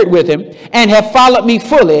another spirit with him, and have followed me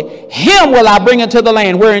fully, him will I bring into the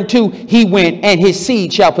land whereinto he went, and his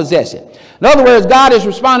seed shall possess it. In other words, God is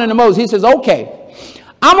responding to Moses. He says, okay,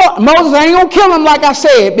 Moses, I ain't going to kill him like I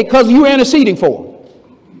said, because you're interceding for him.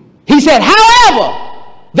 He said, however,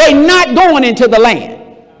 they're not going into the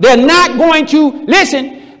land. They're not going to,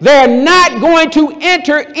 listen, they're not going to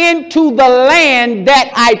enter into the land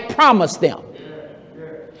that I promised them.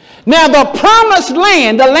 Now, the promised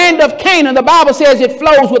land, the land of Canaan, the Bible says it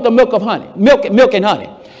flows with the milk of honey, milk and honey.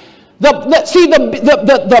 The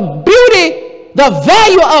beauty, the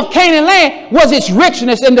value of Canaan land was its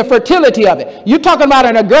richness and the fertility of it. You're talking about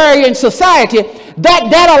an agrarian society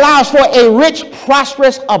that allows for a rich,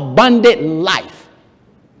 prosperous, abundant life.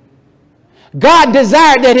 God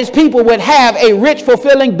desired that his people would have a rich,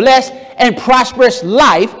 fulfilling, blessed, and prosperous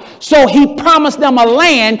life. So he promised them a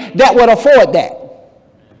land that would afford that.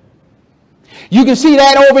 You can see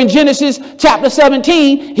that over in Genesis chapter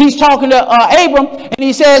 17. He's talking to Abram, and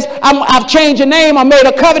he says, I've changed your name. I made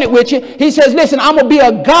a covenant with you. He says, listen, I'm going to be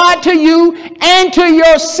a God to you and to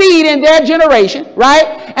your seed in their generation,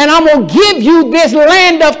 right? And I'm going to give you this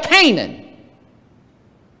land of Canaan,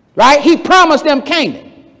 right? He promised them Canaan.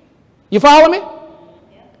 You follow me?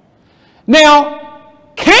 Now,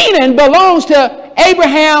 Canaan belongs to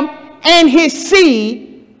Abraham and his seed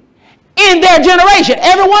in their generation.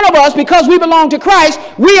 Every one of us, because we belong to Christ,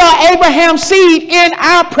 we are Abraham's seed in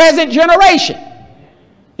our present generation.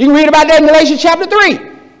 You can read about that in Galatians chapter 3.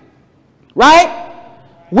 Right?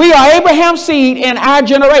 We are Abraham's seed in our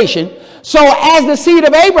generation. So as the seed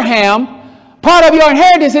of Abraham, part of your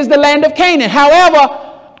inheritance is the land of Canaan. However,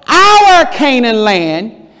 our Canaan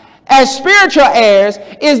land, as spiritual heirs,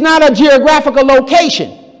 is not a geographical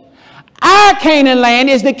location. Our Canaan land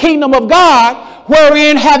is the kingdom of God,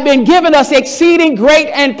 wherein have been given us exceeding great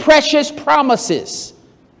and precious promises.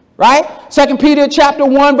 Right? 2 Peter chapter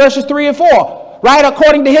 1 verses 3 and 4. Right?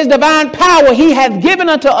 According to his divine power, he hath given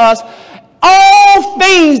unto us all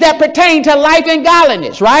things that pertain to life and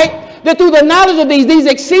godliness. Right? That through the knowledge of these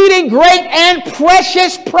exceeding great and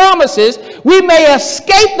precious promises, we may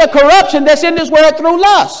escape the corruption that's in this world through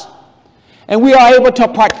lust. And we are able to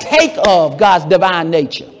partake of God's divine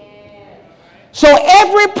nature. So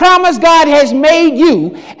every promise God has made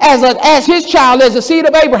you as his child, as the seed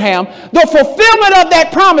of Abraham, the fulfillment of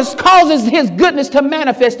that promise causes his goodness to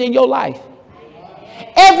manifest in your life.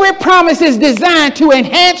 Every promise is designed to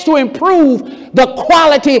enhance, to improve the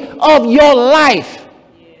quality of your life.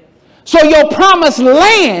 So your promised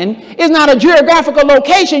land is not a geographical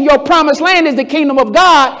location. Your promised land is the kingdom of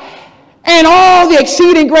God and all the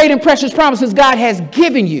exceeding great and precious promises God has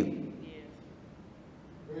given you.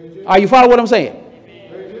 Are you following what I'm saying?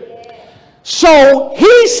 So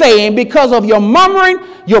he's saying, because of your murmuring,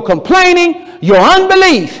 your complaining, your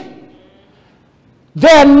unbelief,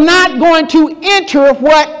 they're not going to enter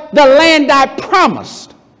what the land I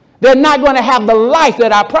promised. They're not going to have the life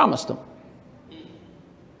that I promised them.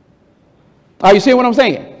 Are you seeing what I'm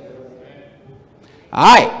saying?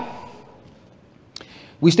 All right.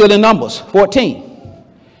 We still in Numbers 14.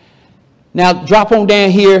 Now drop on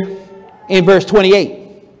down here in verse 28.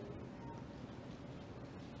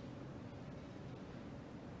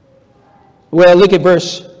 Well, look at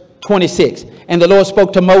verse 26. And the Lord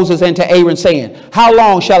spoke to Moses and to Aaron, saying, how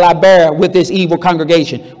long shall I bear with this evil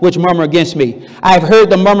congregation, which murmur against me? I have heard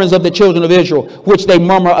the murmurings of the children of Israel, which they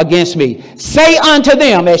murmur against me. Say unto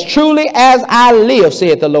them, as truly as I live,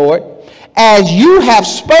 saith the Lord, as you have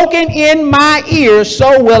spoken in my ears,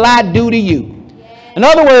 so will I do to you. In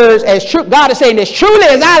other words, God is saying, as truly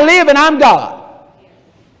as I live and I'm God,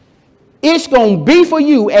 it's going to be for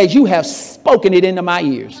you as you have spoken it into my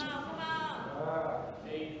ears.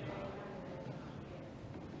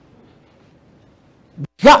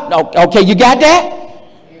 Okay, you got that?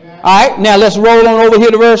 All right, now let's roll on over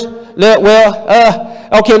here to verse.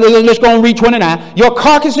 Okay, let's go and read 29. Your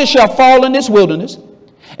carcasses shall fall in this wilderness,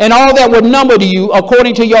 and all that would number to you,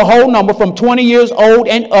 according to your whole number, from 20 years old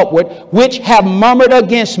and upward, which have murmured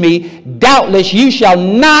against me, doubtless you shall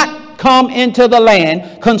not come into the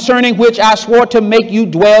land concerning which I swore to make you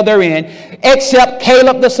dwell therein, except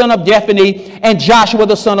Caleb the son of Jephunneh and Joshua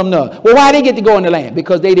the son of Nun. Well, why did they get to go in the land?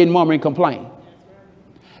 Because they didn't murmur and complain.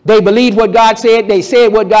 They believed what God said. They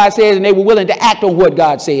said what God said, and they were willing to act on what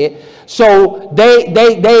God said. So they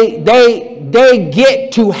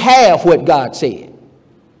get to have what God said.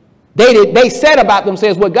 They said about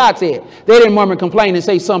themselves what God said. They didn't murmur and complain and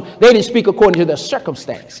say something. They didn't speak according to their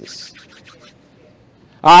circumstances.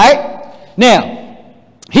 All right. Now,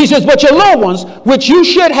 he says, but your little ones, which you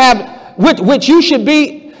should have, which you should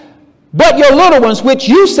be, But your little ones, which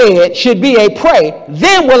you said should be a prey,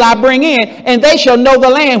 them will I bring in, and they shall know the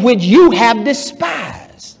land which you have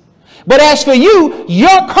despised. But as for you,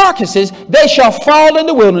 your carcasses, they shall fall in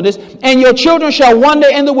the wilderness, and your children shall wander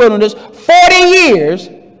in the wilderness 40 years,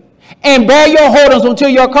 and bear your whoredoms until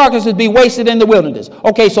your carcasses be wasted in the wilderness.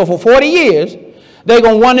 Okay, so for 40 years, they're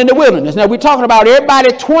going to wander in the wilderness. Now, we're talking about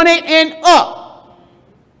everybody 20 and up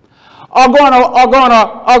are going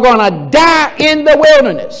to die in the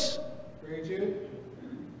wilderness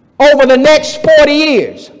over the next 40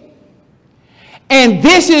 years. And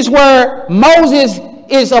this is where Moses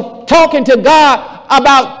is talking to God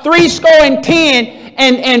about 70 and 80,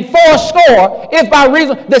 if by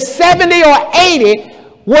reason the 70 or 80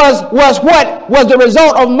 was the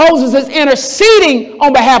result of Moses' interceding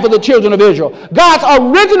on behalf of the children of Israel. God's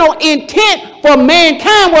original intent for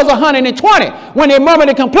mankind was 120. When they murmured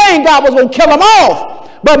and complained, God was going to kill them off.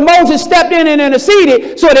 But Moses stepped in and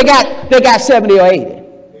interceded, so they got 70 or 80.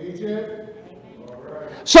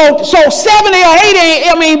 So 70 or 80,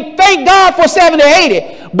 I mean, thank God for 70 or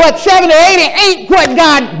 80. But 70 or 80 ain't what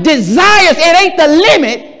God desires. It ain't the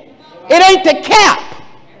limit. It ain't the cap.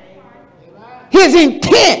 His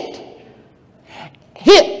intent.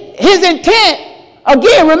 His intent,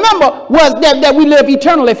 again, remember, was that we live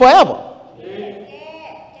eternally forever.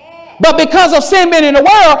 But because of sin being in the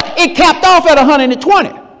world, it capped off at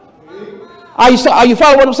 120. Are you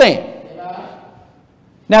following what I'm saying?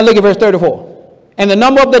 Now look at verse 34. And the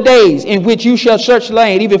number of the days in which you shall search the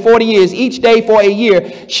land, even 40 years, each day for a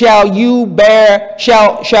year, shall bear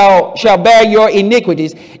your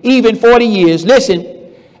iniquities, even 40 years.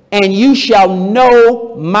 Listen, and you shall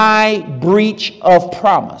know my breach of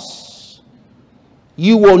promise.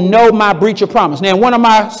 You will know my breach of promise. Now, in one of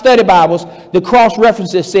my study Bibles, the cross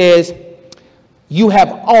references says, you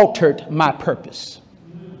have altered my purpose.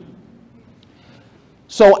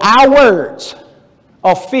 So our words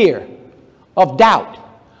of fear, of doubt,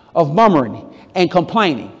 of murmuring and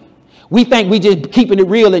complaining, we think we just keeping it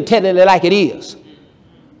real and telling it like it is.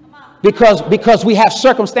 Because we have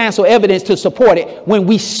circumstantial evidence to support it when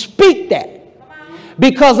we speak that.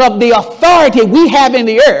 Because of the authority we have in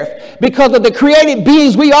the earth, because of the created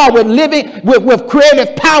beings we are with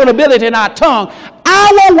creative power and ability in our tongue,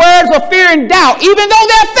 our words of fear and doubt, even though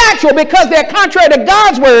they're factual because they're contrary to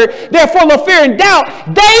God's word, they're full of fear and doubt,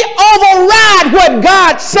 they override what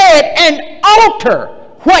God said and alter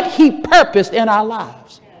what he purposed in our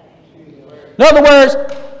lives. In other words,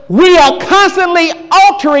 we are constantly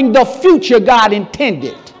altering the future God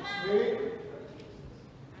intended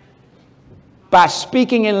by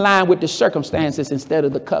speaking in line with the circumstances instead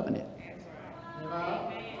of the covenant.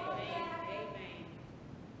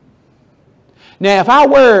 Now,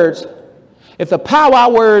 if the power of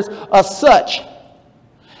our words are such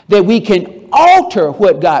that we can alter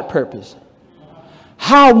what God purposed,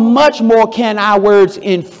 how much more can our words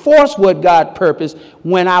enforce what God purposed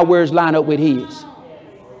when our words line up with his?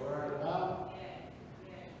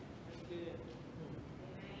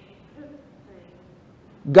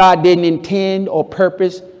 God didn't intend or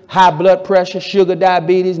purpose high blood pressure, sugar,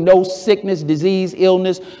 diabetes, no sickness, disease,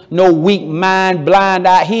 illness, no weak mind, blind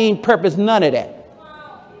eye. He ain't purposed none of that.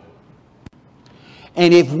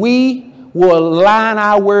 And if we will line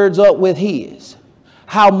our words up with his,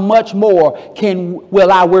 how much more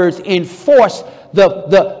will our words enforce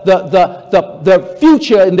the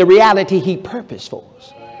future and the reality he purposed for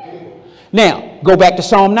us? Now, go back to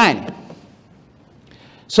Psalm 90.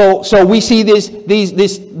 So we see this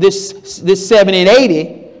 70 and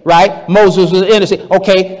 80, right? Moses was innocent.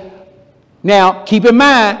 Okay, now keep in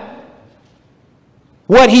mind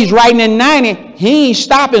what he's writing in 90. He ain't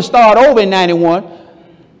stop and start over in 91.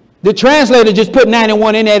 The translator just put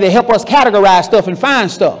 91 in there to help us categorize stuff and find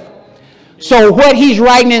stuff. So what he's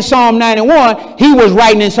writing in Psalm 91, he was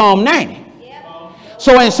writing in Psalm 90.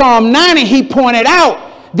 So in Psalm 90, he pointed out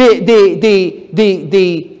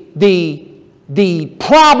the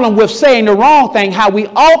problem with saying the wrong thing, how we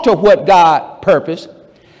alter what God purposed.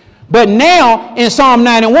 But now in Psalm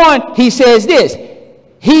 91, he says this: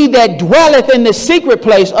 he that dwelleth in the secret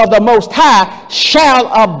place of the Most High shall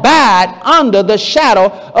abide under the shadow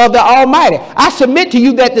of the Almighty. I submit to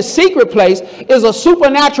you that the secret place is a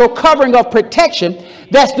supernatural covering of protection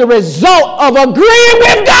that's the result of agreeing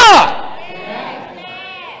with God.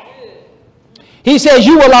 He says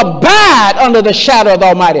you will abide under the shadow of the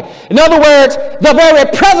Almighty. In other words, the very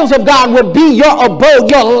presence of God will be your abode,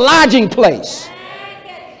 your lodging place.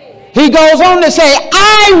 He goes on to say,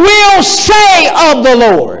 I will say of the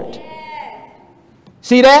Lord.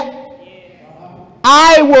 See that?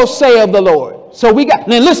 I will say of the Lord. So we got,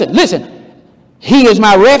 now listen. He is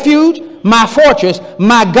my refuge, my fortress,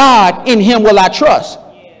 my God, in him will I trust.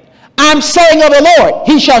 I'm saying of the Lord,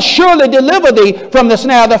 he shall surely deliver thee from the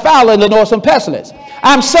snare of the fowler and the noisome pestilence.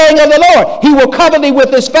 I'm saying of the Lord, he will cover thee with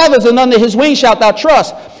his feathers, and under his wings shalt thou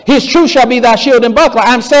trust. His truth shall be thy shield and buckler.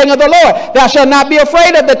 I'm saying of the Lord, thou shalt not be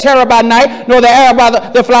afraid of the terror by night, nor the arrow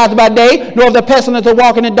that flies by day, nor of the pestilence that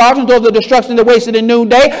walking in darkness, nor of the destruction that wasted in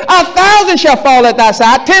noonday. 1,000 shall fall at thy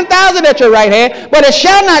side, 10,000 at your right hand, but it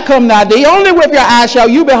shall not come nigh thee. Only with your eyes shall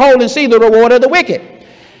you behold and see the reward of the wicked.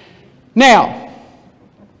 Now,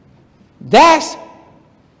 that's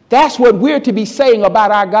what we're to be saying about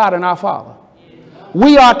our God and our Father.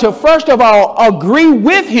 We are to first of all agree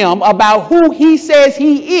with him about who he says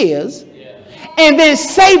he is, and then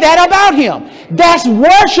say that about him. That's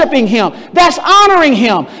worshiping him. That's honoring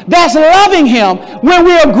him. That's loving him. When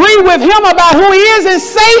we agree with him about who he is and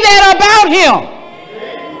say that about him.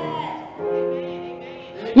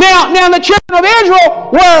 Now the children of Israel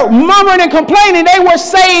were murmuring and complaining. They were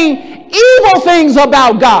saying evil things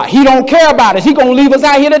about God. He don't care about us. He going to leave us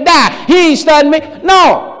out here to die. He ain't studying me.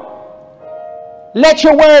 No. Let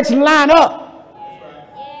your words line up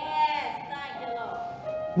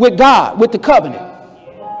with God, with the covenant.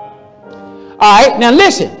 All right, now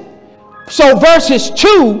listen. So verses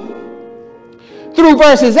 2 through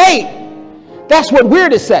verses 8, that's what we're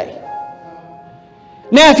to say.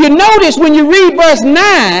 Now if you notice when you read verse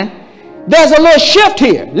 9, there's a little shift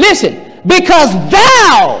here. Listen, because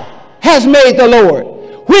thou hast made the Lord,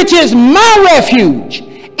 which is my refuge,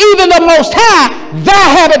 even the Most High, thy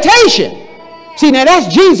habitation. See, now that's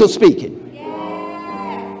Jesus speaking.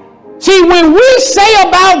 See, when we say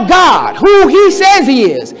about God who he says he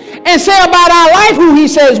is, and say about our life who he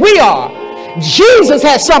says we are, Jesus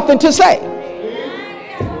has something to say.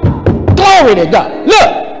 Glory to God.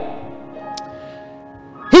 Look.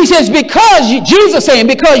 He says, Jesus saying,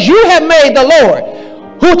 because you have made the Lord,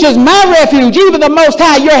 which is my refuge, even the Most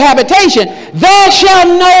High, your habitation, there shall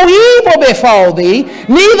no evil befall thee,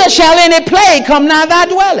 neither shall any plague come nigh thy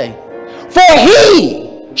dwelling. For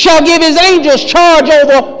he shall give his angels charge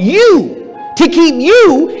over you to keep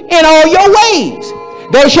you in all your ways.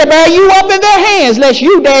 They shall bear you up in their hands, lest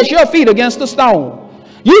you dash your feet against a stone.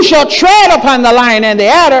 You shall tread upon the lion and the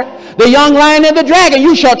adder, the young lion and the dragon,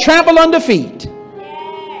 you shall trample under feet.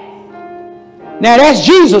 Now that's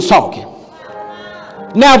Jesus talking.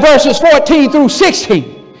 Now verses 14 through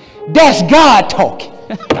 16, that's God talking.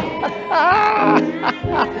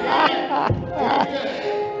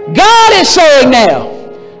 God is saying now,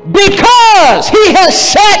 because he has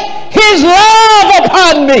set his love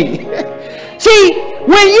upon me. See,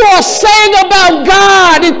 when you are saying about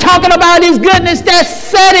God and talking about his goodness, that's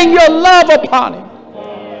setting your love upon him.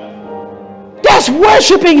 That's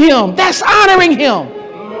worshiping him. That's honoring him.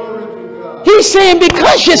 He's saying,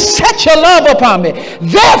 because you set your love upon me,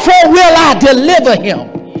 therefore will I deliver him.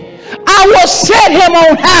 I will set him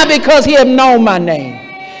on high because he has known my name.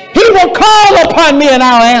 He will call upon me and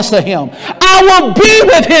I'll answer him. I will be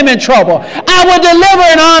with him in trouble. I will deliver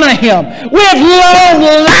and honor him. With long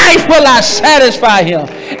life will I satisfy him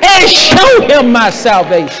and show him my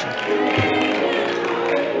salvation.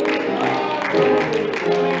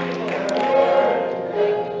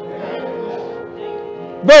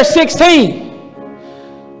 Verse 16.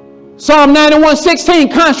 Psalm 91:16.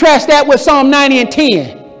 Contrast that with Psalm 90 and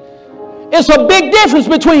 10. It's a big difference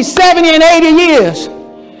between 70 and 80 years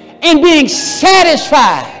in being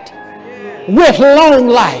satisfied with long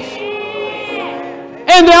life.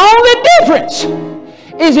 And the only difference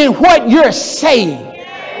is in what you're saying.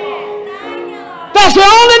 That's the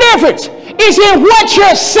only difference. It's in what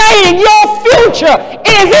you're saying. Your future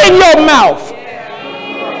is in your mouth.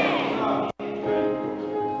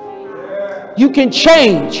 You can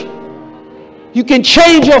change. You can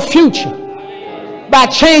change your future by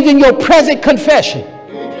changing your present confession.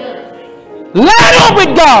 Line up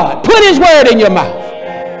with God. Put his word in your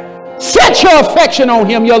mouth. Set your affection on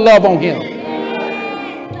him, your love on him.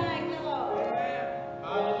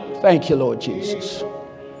 Thank you, Lord Jesus.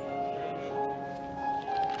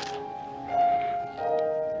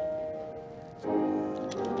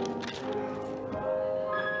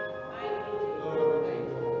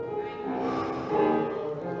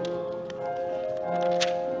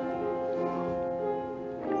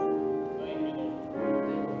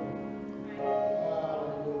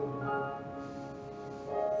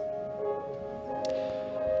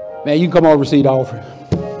 Man, you can come over and receive the offering.